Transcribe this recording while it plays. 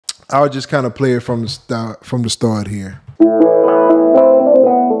I'll just kind of play it from the start here.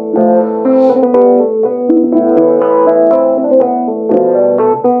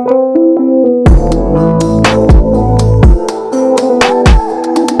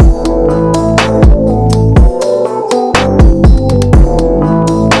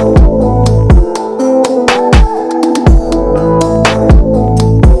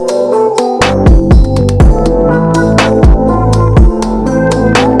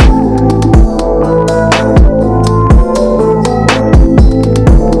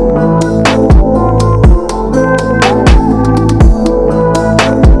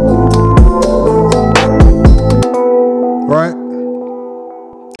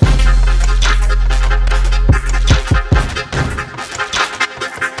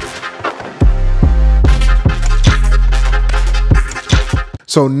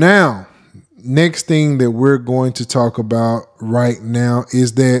 So now, next thing that we're going to talk about right now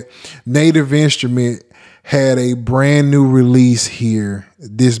is that Native Instrument had a brand new release here.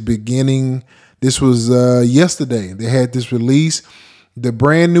 This was yesterday. They had this release. The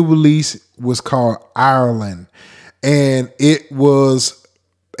brand new release was called Ireland, and it's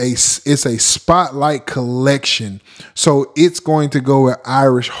a spotlight collection. So it's going to go with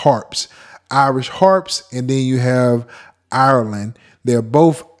Irish harps, and then you have Ireland. They're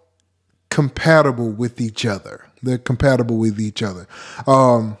both compatible with each other. Now,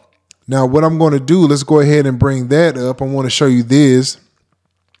 what I'm going to do, let's go ahead and bring that up. I want to show you this.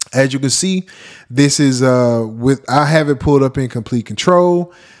 As you can see, this is I have it pulled up in complete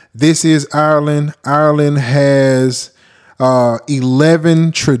control. This is Ireland. Ireland has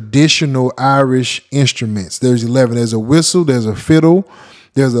 11 traditional Irish instruments. There's 11. There's a whistle. There's a fiddle.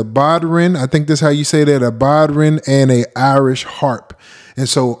 There's a Bodhrán, I think that's how you say that, a Bodhrán, and a Irish harp. And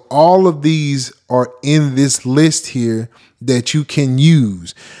so all of these are in this list here that you can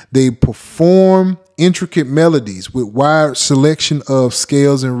use. They perform intricate melodies with wide selection of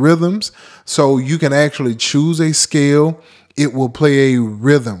scales and rhythms. So you can actually choose a scale. It will play a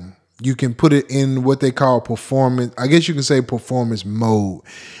rhythm. You can put it in what they call performance. I guess you can say performance mode,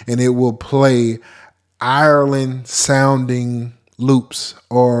 and it will play Ireland sounding loops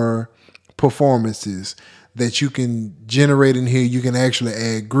or performances that you can generate in here. You can actually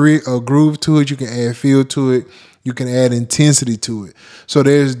add a groove to it. You can add feel to it. You can add intensity to it. So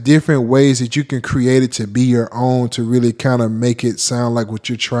there's different ways that you can create it to be your own, to really kind of make it sound like what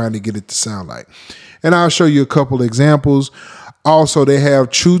you're trying to get it to sound like. And I'll show you a couple examples. Also, they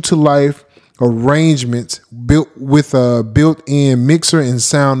have true to life arrangements built with a built-in mixer and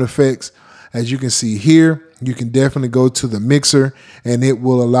sound effects. As you can see here, you can definitely go to the mixer and it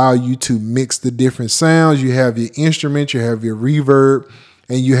will allow you to mix the different sounds. You have your instrument, you have your reverb,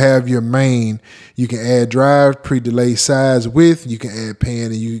 and you have your main. You can add drive, pre-delay, size, width. You can add pan,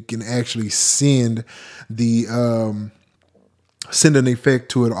 and you can actually send an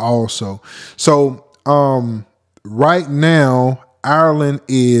effect to it also. So right now, Ireland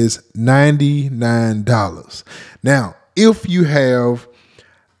is $99. Now, if you have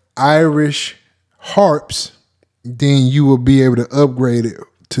Irish harps, then you will be able to upgrade it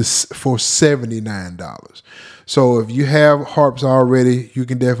for $79. So if you have harps already, you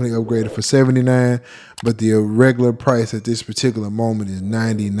can definitely upgrade it for $79, but the regular price at this particular moment is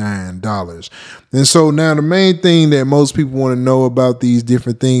 $99. And so now the main thing that most people want to know about these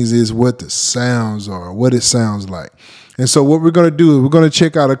different things is what the sounds are, what it sounds like. And so what we're going to do is we're going to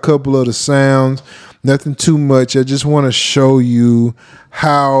check out a couple of the sounds. Nothing too much. I just want to show you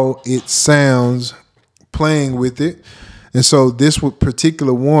how it sounds playing with it. And so this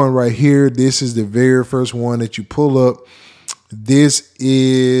particular one right here, this is the very first one that you pull up. This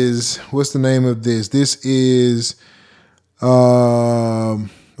is, what's the name of this? This is, where's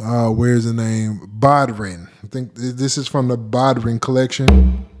the name? Bodhrán. I think this is from the Bodhrán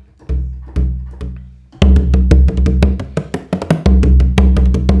collection.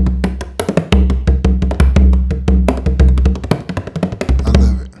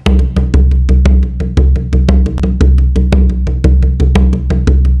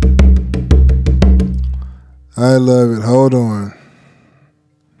 I love it. Hold on.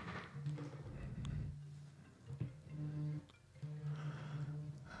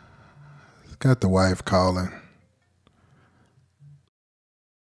 Got the wife calling.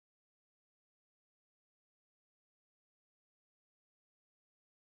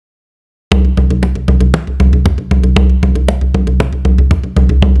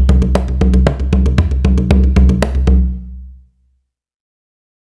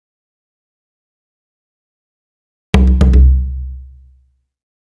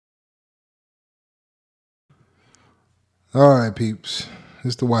 All right, peeps.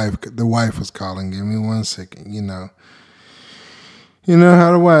 It's the wife. The wife was calling. Give me 1 second. You know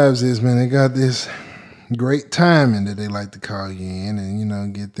how the wives is, man. They got this great timing that they like to call you in and, you know,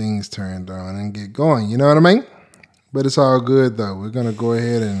 get things turned on and get going. You know what I mean? But it's all good, though. We're going to go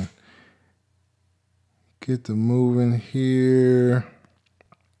ahead and get the moving here.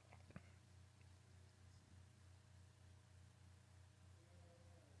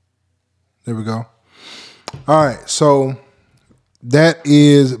 There we go. All right. So that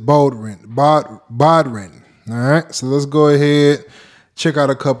is Bodhrán. Bodhrán. All right. So let's go ahead, check out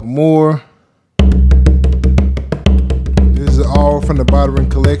a couple more. This is all from the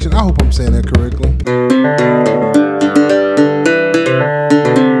Bodhrán collection. I hope I'm saying that correctly.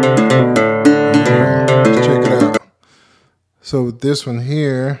 Let's check it out. So with this one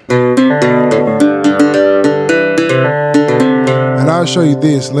here, and I'll show you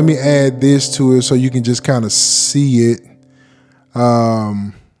this. Let me add this to it so you can just kind of see it.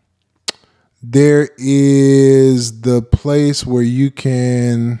 There is the place where you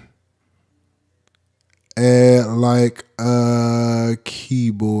can add like a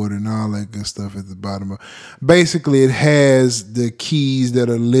keyboard and all that good stuff at the bottom. Basically, it has the keys that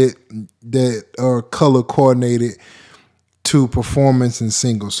are lit, that are color coordinated to performance and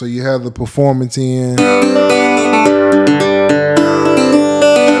singles. So you have the performance in, right?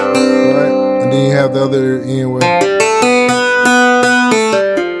 And then you have the other end where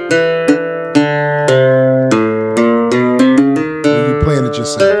you're playing it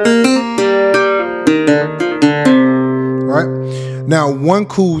yourself. Now, one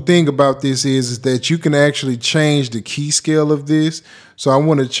cool thing about this is that you can actually change the key scale of this. So I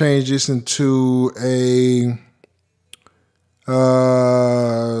want to change this into a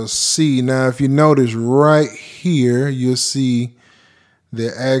C. Now, if you notice right here, you'll see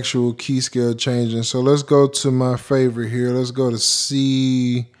the actual key scale changing. So let's go to my favorite here. Let's go to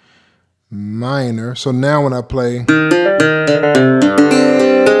C minor. So now when I play,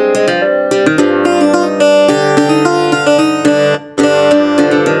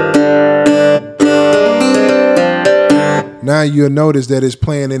 now you'll notice that it's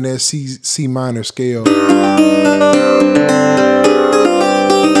playing in that C minor scale. And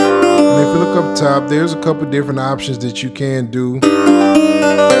if you look up top, there's a couple different options that you can do. Intensity,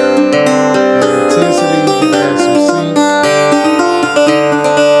 you can add some sync.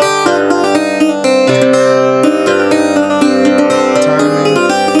 Timing.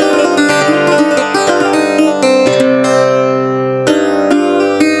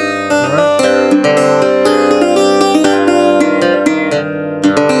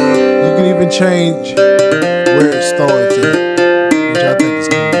 Change where it starts at, which I think is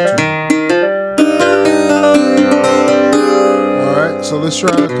cool too. All right, so let's try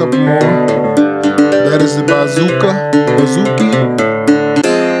a couple more. That is the Bouzouki.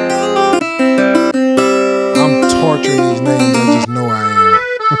 I'm torturing these names. I just know I am.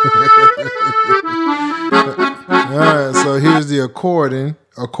 All right, so here's the accordion.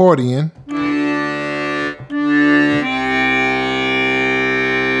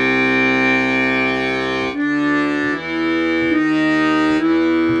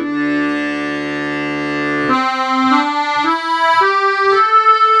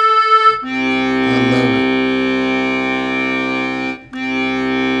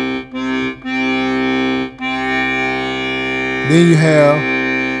 Then you have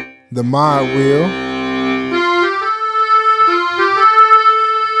the mod wheel.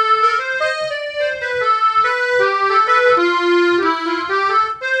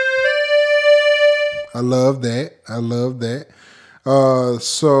 I love that. I love that.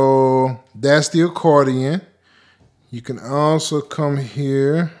 So that's the accordion. You can also come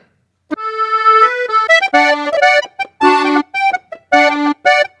here.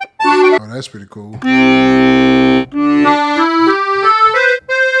 Oh, that's pretty cool.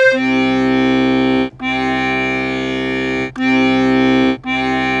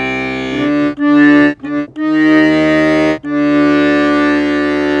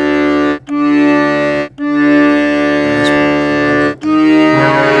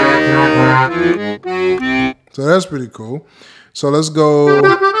 So that's pretty cool. So let's go the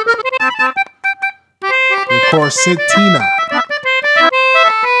Corsetina.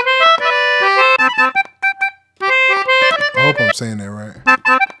 I hope I'm saying that right.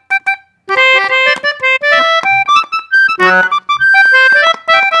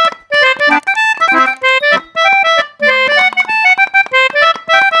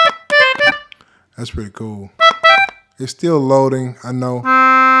 That's pretty cool. It's still loading, I know.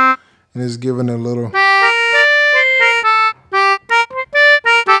 And it's giving a little.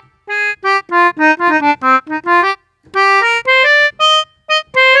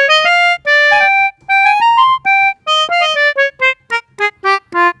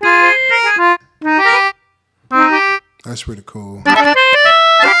 pretty cool. I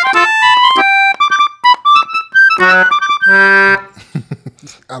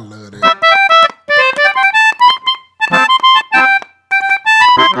love that.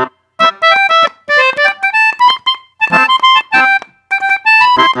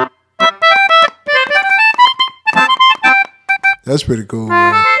 That's pretty cool,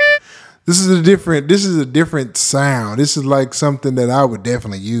 man. This is a different sound. This is like something that I would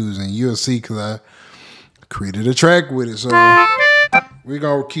definitely use, and you'll see because I created a track with it. So we're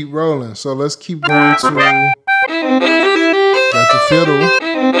gonna keep rolling. So let's keep going to got the fiddle.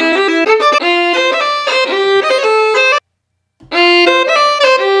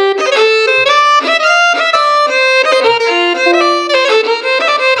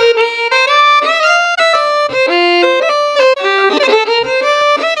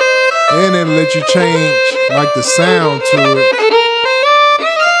 And then let you change like the sound to it.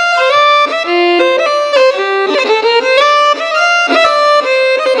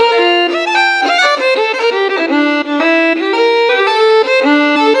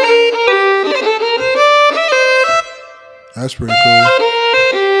 That's pretty cool.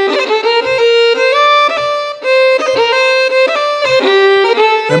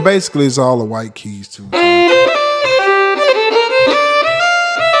 And basically it's all the white keys too.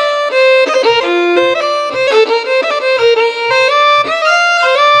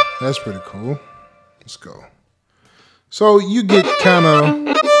 That's pretty cool. Let's go. So you get kind of,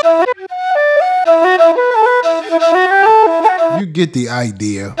 you get the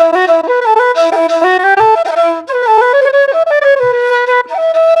idea.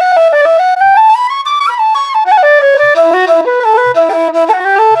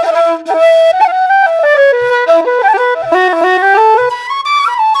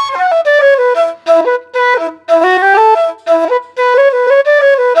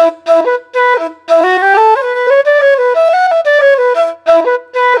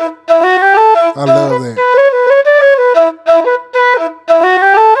 I love that.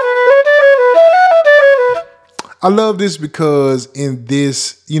 I love this because in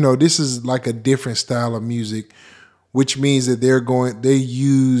this, you know, this is like a different style of music, which means that they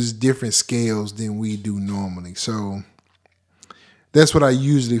use different scales than we do normally. So that's what I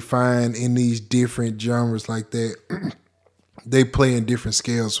usually find in these different genres like that. They play in different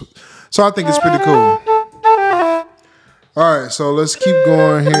scales. So I think it's pretty cool. All right, so let's keep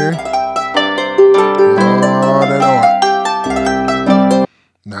going here. Oh, that art.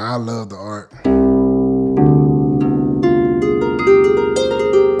 Nah, I love the art.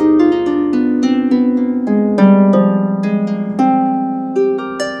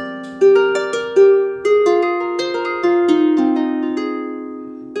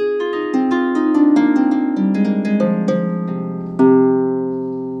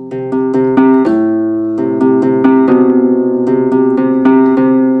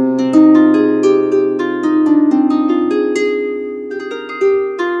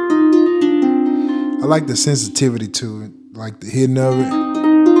 I like the sensitivity to it, like the hidden of it.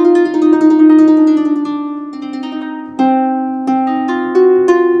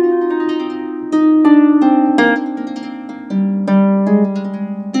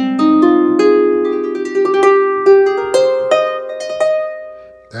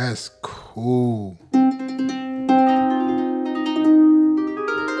 That's cool.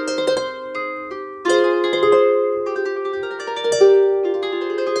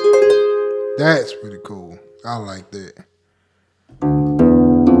 That's pretty cool. I like that.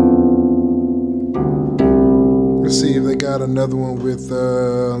 Let's see if they got another one with,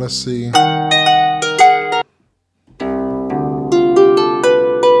 let's see.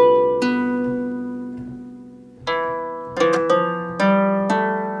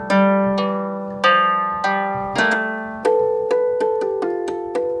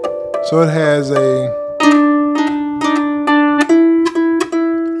 So it has a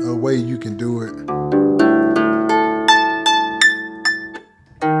way you can do it.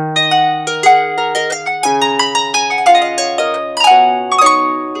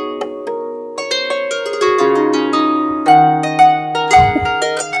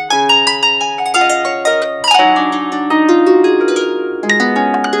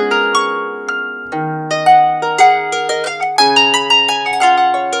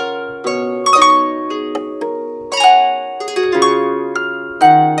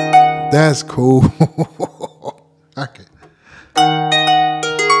 That's cool. Okay.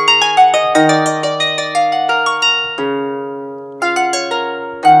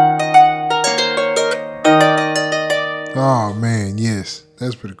 Oh man, yes,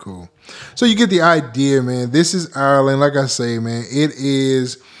 that's pretty cool. So you get the idea, man. This is Ireland. Like I say, man, it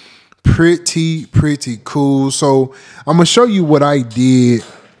is Pretty cool. So I'm gonna show you what I did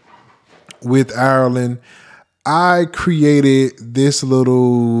with Ireland. I created this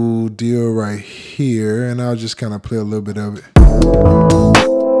little deal right here, and I'll just kind of play a little bit of it.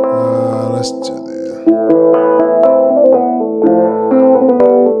 Let's do that.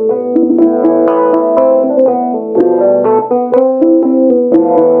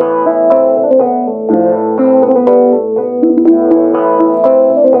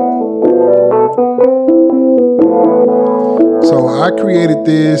 So I created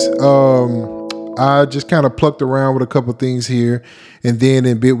this. I just kind of plucked around with a couple things here, and then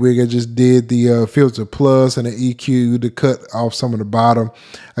in Bitwig I just did the filter plus and the EQ to cut off some of the bottom.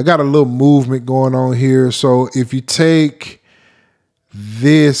 I got a little movement going on here. So if you take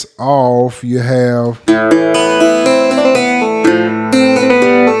this off, you have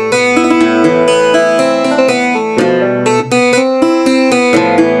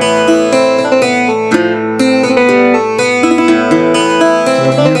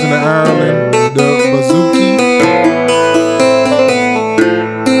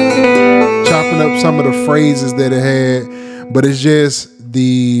some of the phrases that it had, but it's just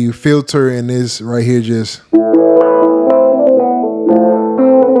the filter and this right here just.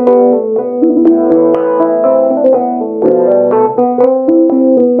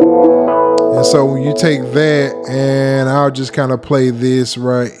 And so when you take that, and I'll just kind of play this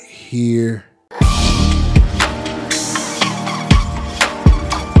right here.